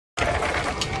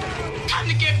time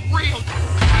to get real.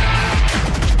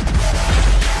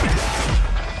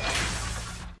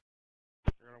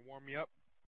 You're gonna warm me up?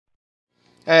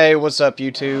 Hey, what's up,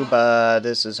 YouTube?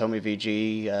 This is Homie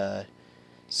VG.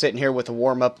 Sitting here with a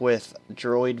warm-up with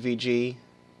Droid VG,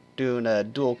 doing a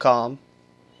dual comm.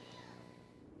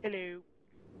 Hello.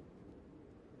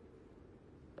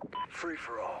 Free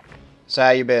for all. So how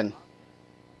you been?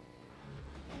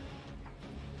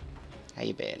 How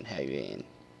you been? How you been?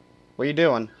 What you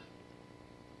doing?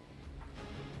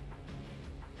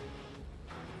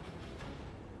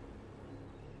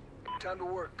 Time to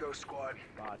work, Ghost Squad.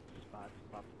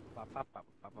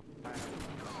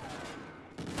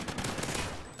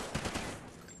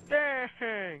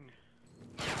 Dang!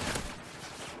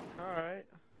 Alright.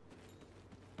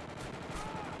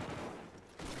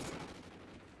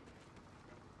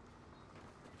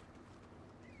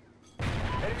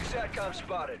 Enemy SATCOM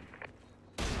spotted.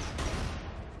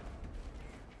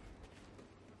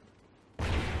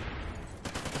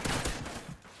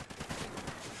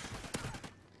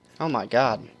 Oh my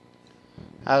god.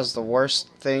 That was the worst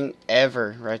thing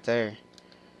ever right there.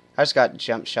 I just got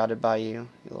jump shotted by you,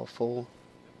 you little fool.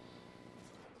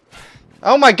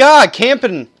 Oh my god,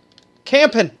 camping!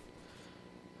 Camping!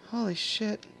 Holy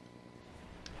shit.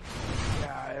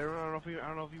 Yeah, I don't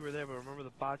know if you were there, but remember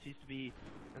the bots used to be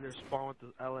in their spawn with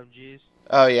the LMGs?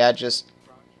 Oh yeah, just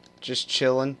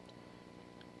chilling.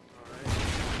 Alright.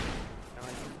 And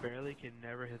like barely can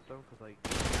never hit them because like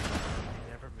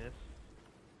they never miss.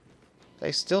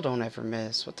 They still don't ever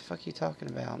miss. What the fuck are you talking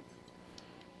about?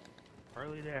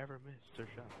 Hardly they ever miss their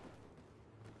shot.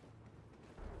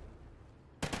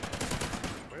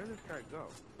 Where did this guy go?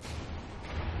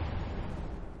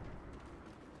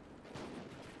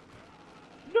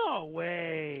 No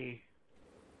way!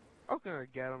 I was gonna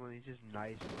get him and he's just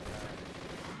nice like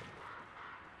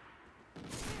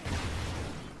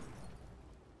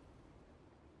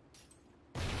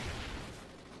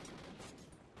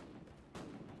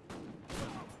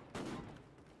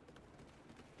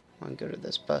I'm gonna go to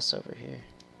this bus over here.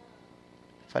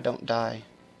 If I don't die.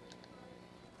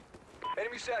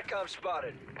 Enemy SATCOM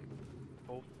spotted.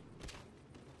 Oh.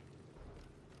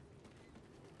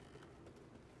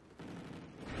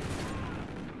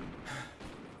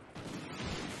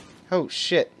 Oh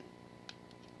shit.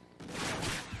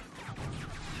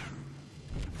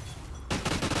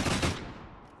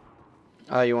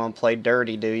 Oh, you wanna play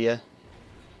dirty, do ya?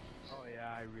 Oh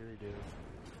yeah, I really do.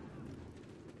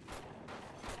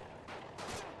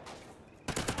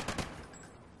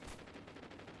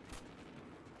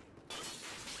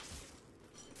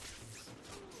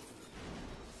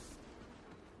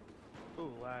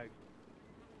 Ooh, lag.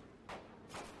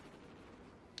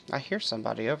 I hear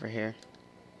somebody over here.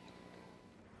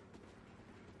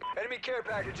 Enemy care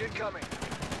package incoming.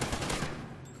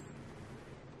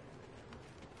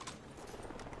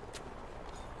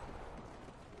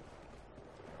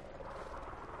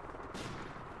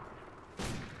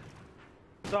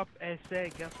 What's up, SA?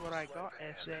 Guess what I got,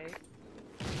 SA?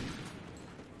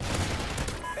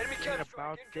 Enemy Ain't cap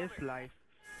about this life.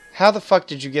 How the fuck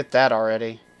did you get that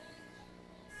already?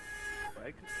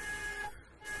 Like,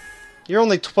 You're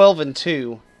only 12 and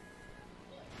 2.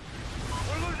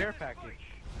 care package.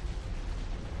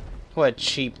 What a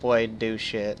cheap way to do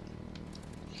shit.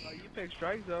 You pick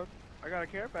strike zone. I got a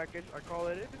care package. I call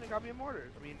it in and they got me a mortar.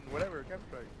 I mean, whatever, chem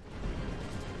strike.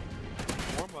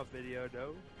 Warm up video,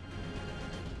 though.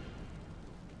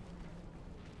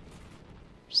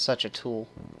 Such a tool.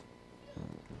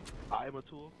 I am a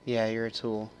tool. Yeah, you're a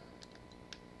tool.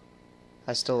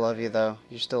 I still love you though.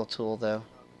 You're still a tool though.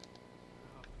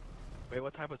 Wait,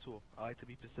 what type of tool? I like to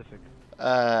be specific.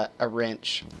 A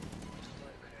wrench.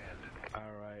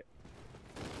 Alright.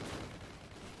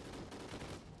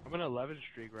 I'm an 11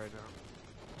 streak right now.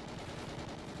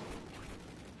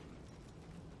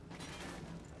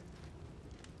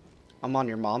 I'm on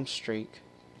your mom's streak.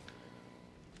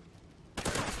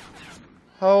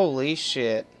 Holy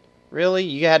shit. Really?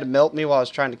 You had to melt me while I was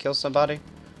trying to kill somebody?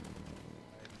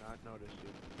 I have not noticed you.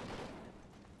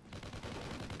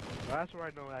 Well, that's where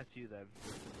I know that's you then.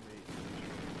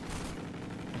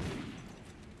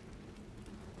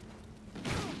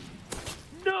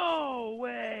 No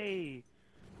way!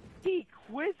 He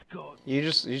quit scoped. You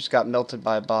just got melted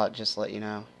by a bot, just to let you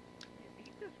know.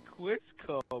 He just quit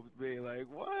scoped me. Like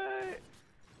what?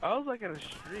 I was like in a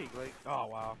streak. Like oh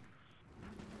wow.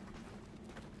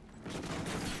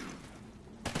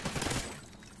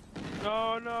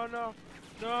 No no no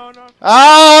no no.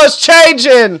 Oh, it's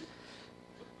changing!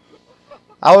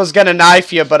 I was gonna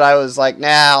knife you, but I was like, nah,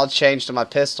 I'll change to my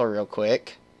pistol real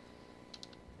quick.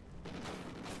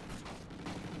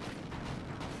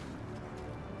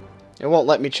 It won't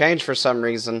let me change for some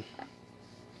reason.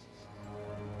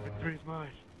 Victory's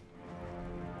mine.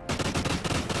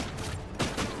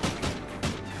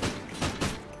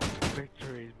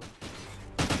 Victory's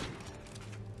mine.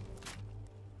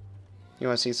 You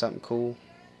want to see something cool?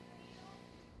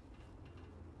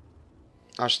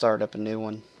 I'll start up a new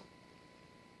one.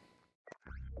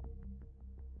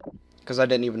 Because I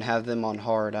didn't even have them on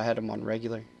hard. I had them on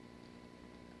regular.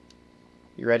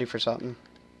 You ready for something?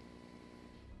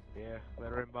 Yeah,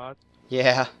 veteran bots.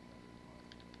 Yeah.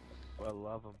 I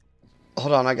love them.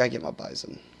 Hold on, I gotta get my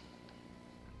bison.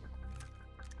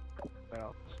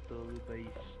 Well, still the base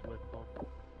with them.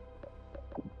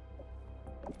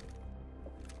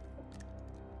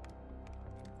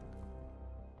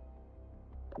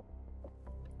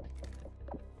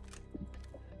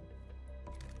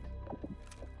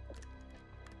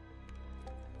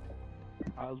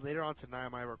 Later on tonight, I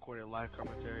might record a live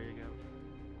commentary again.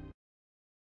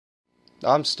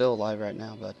 I'm still alive right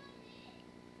now, but.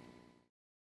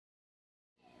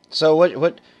 So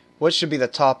what should be the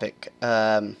topic?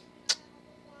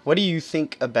 What do you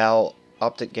think about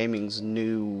Optic Gaming's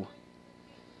new?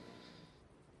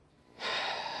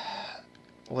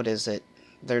 What is it?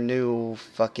 Their new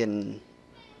fucking.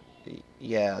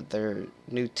 Yeah, their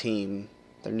new team,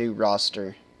 their new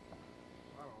roster.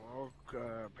 I don't know.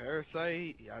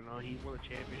 Parasite. I know he won the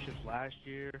championships last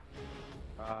year.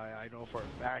 I know for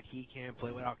a fact he can't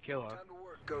play without Killa. Time to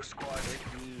work, Ghost Squad.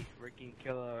 Ricky and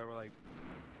Killa were like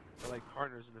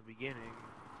partners in the beginning.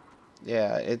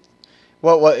 Yeah, it.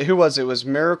 What? Who was it? It was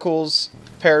Miracles,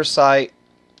 Parasite,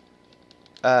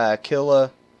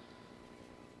 Killa.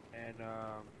 And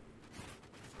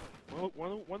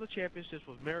one of the championships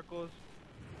was Miracles,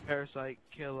 Parasite,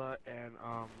 Killa, and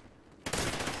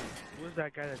who was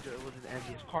that guy that was in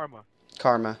Envious? Karma.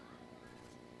 Karma.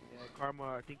 Yeah, Karma.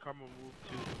 I think Karma moved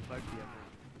to Flexi. I think.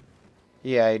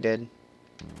 Yeah, he did.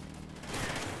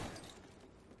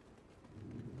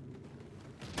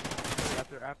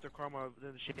 After Karma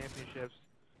did the championships,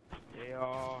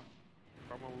 Karma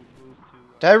moved to.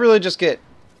 Did I really just get?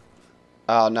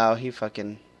 Oh no, he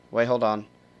fucking. Wait, hold on.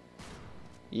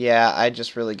 Yeah, I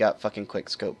just really got fucking quick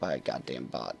scoped by a goddamn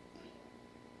bot.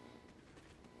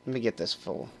 Let me get this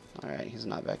full. Alright, he's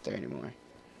not back there anymore.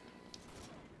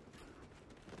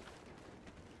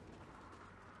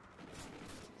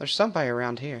 There's somebody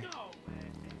around here. No way.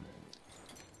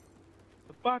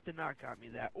 The bot did not got me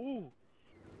that. Ooh.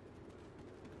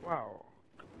 Wow.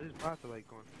 These bots are like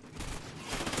going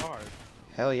hard.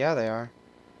 Hell yeah, they are.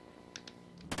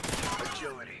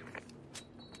 Agility.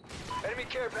 Enemy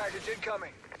care package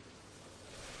incoming.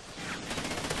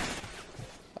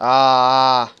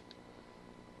 Ah.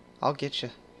 I'll get you.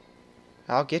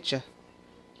 I'll get you.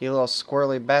 You little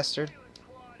squirrely bastard.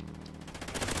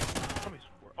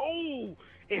 Oh!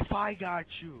 If I got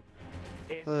you.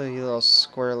 Oh, you little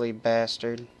squirrely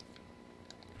bastard.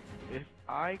 If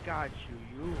I got you,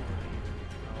 you.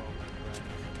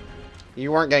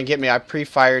 You weren't gonna get me. I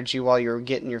pre-fired you while you were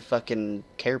getting your fucking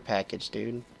care package,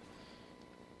 dude.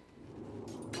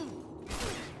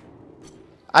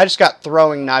 I just got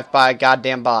throwing knifed by a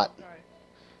goddamn bot.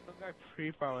 Some guy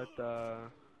pre-fire with the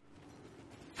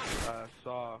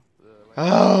saw.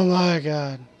 Oh my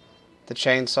god. The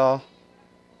chainsaw.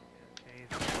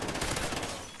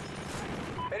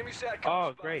 Enemy sat.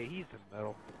 Oh, great. He's in the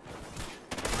middle.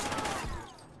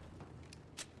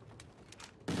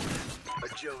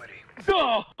 Agility.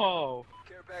 Oh!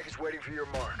 Care package waiting for your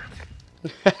mark.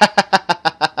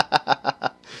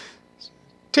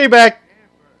 Teabag!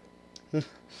 Yeah, what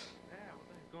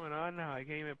is going on now? I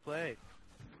can't even play.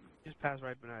 Just passed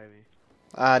right behind me.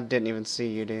 I didn't even see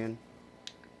you, dude.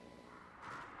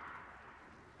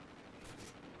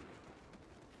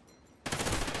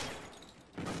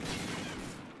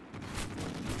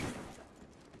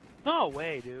 No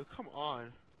way, dude. Come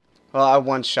on. Well, I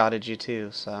one-shotted you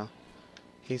too, so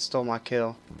he stole my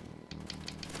kill.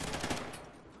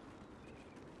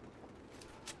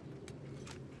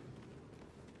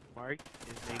 Mark,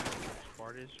 his name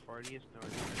is Spartius.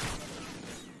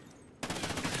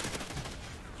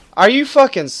 Are you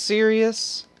fucking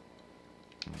serious?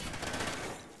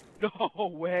 No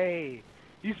way.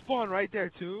 He spawned right there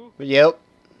too. Yep.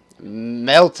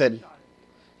 Melted.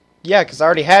 Yeah, 'cause I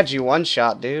already had you one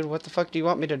shot, dude. What the fuck do you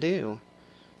want me to do?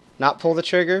 Not pull the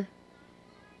trigger?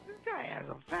 This guy has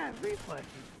a fast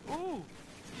reflexes. Ooh.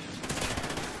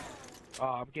 Oh,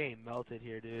 I'm getting melted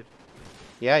here, dude.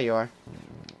 Yeah, you are.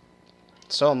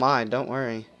 So am I, don't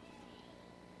worry.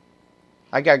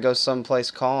 I gotta go someplace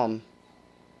calm.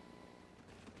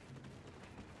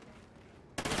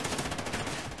 I'll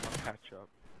catch up.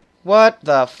 What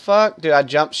the fuck? Dude, I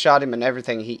jump shot him and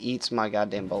everything. He eats my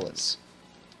goddamn bullets.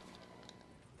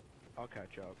 I'll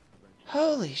catch up.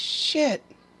 Holy shit.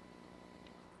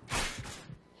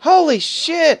 Holy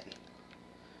shit.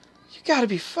 You gotta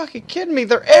be fucking kidding me.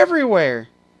 They're everywhere.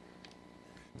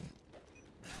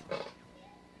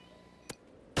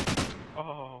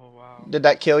 Oh, wow. Did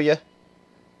that kill you?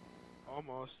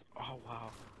 Almost. Oh, wow.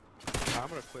 I'm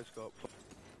gonna quit scope.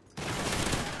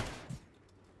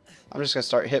 I'm just gonna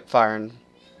start hip firing.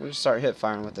 I'm gonna start hip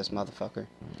firing with this motherfucker.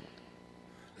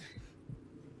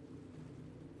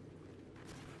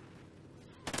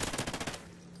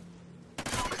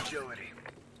 Agility.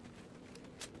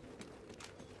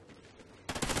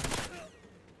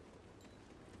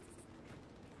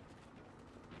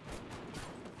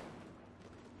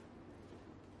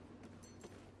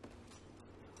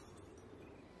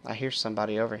 I hear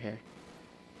somebody over here.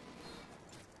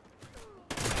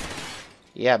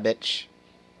 Yeah, bitch.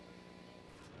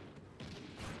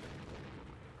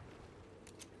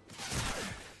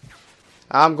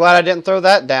 I'm glad I didn't throw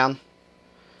that down.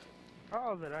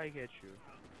 How did I get you?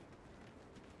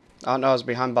 Oh no, I was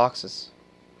behind boxes.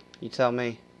 You tell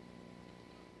me.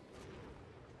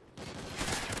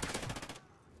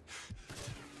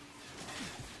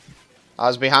 I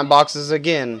was behind boxes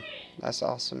again. That's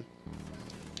awesome.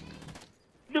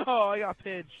 No, I got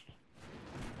pinched.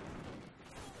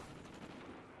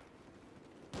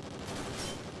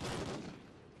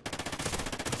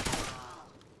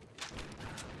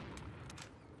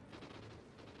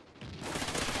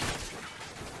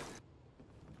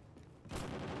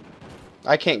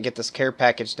 I can't get this care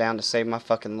package down to save my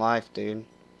fucking life, dude.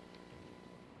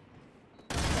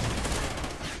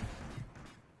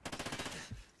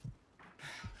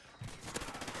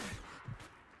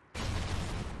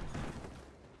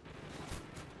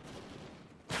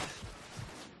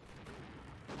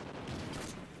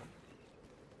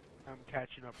 I'm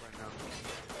catching up right now.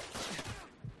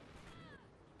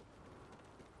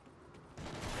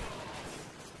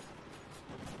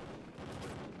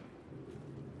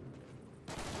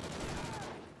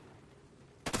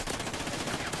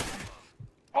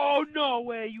 Oh, no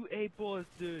way, you 8 bullets,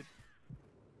 dude.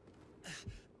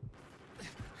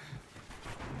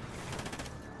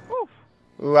 Oof.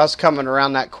 Ooh, I was coming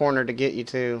around that corner to get you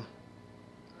too.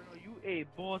 I know you 8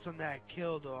 bullets on that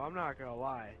kill, though. I'm not gonna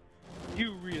lie.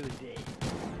 You really did.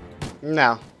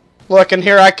 No. Look, and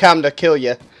here I come to kill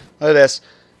you. Look at this.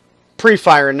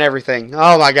 Pre-fire and everything.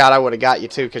 Oh my god, I would have got you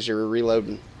too because you were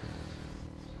reloading.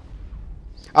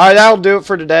 Alright, that'll do it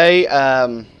for today.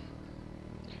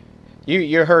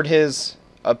 You heard his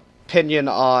opinion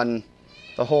on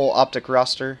the whole optic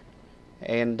roster.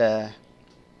 And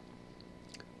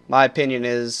my opinion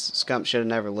is Scump should have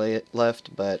never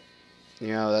left, but you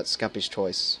know, that's Scumpy's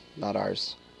choice, not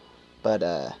ours.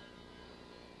 But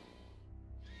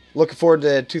looking forward to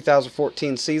the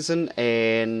 2014 season,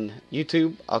 and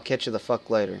YouTube, I'll catch you the fuck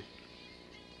later.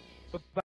 Bye-bye.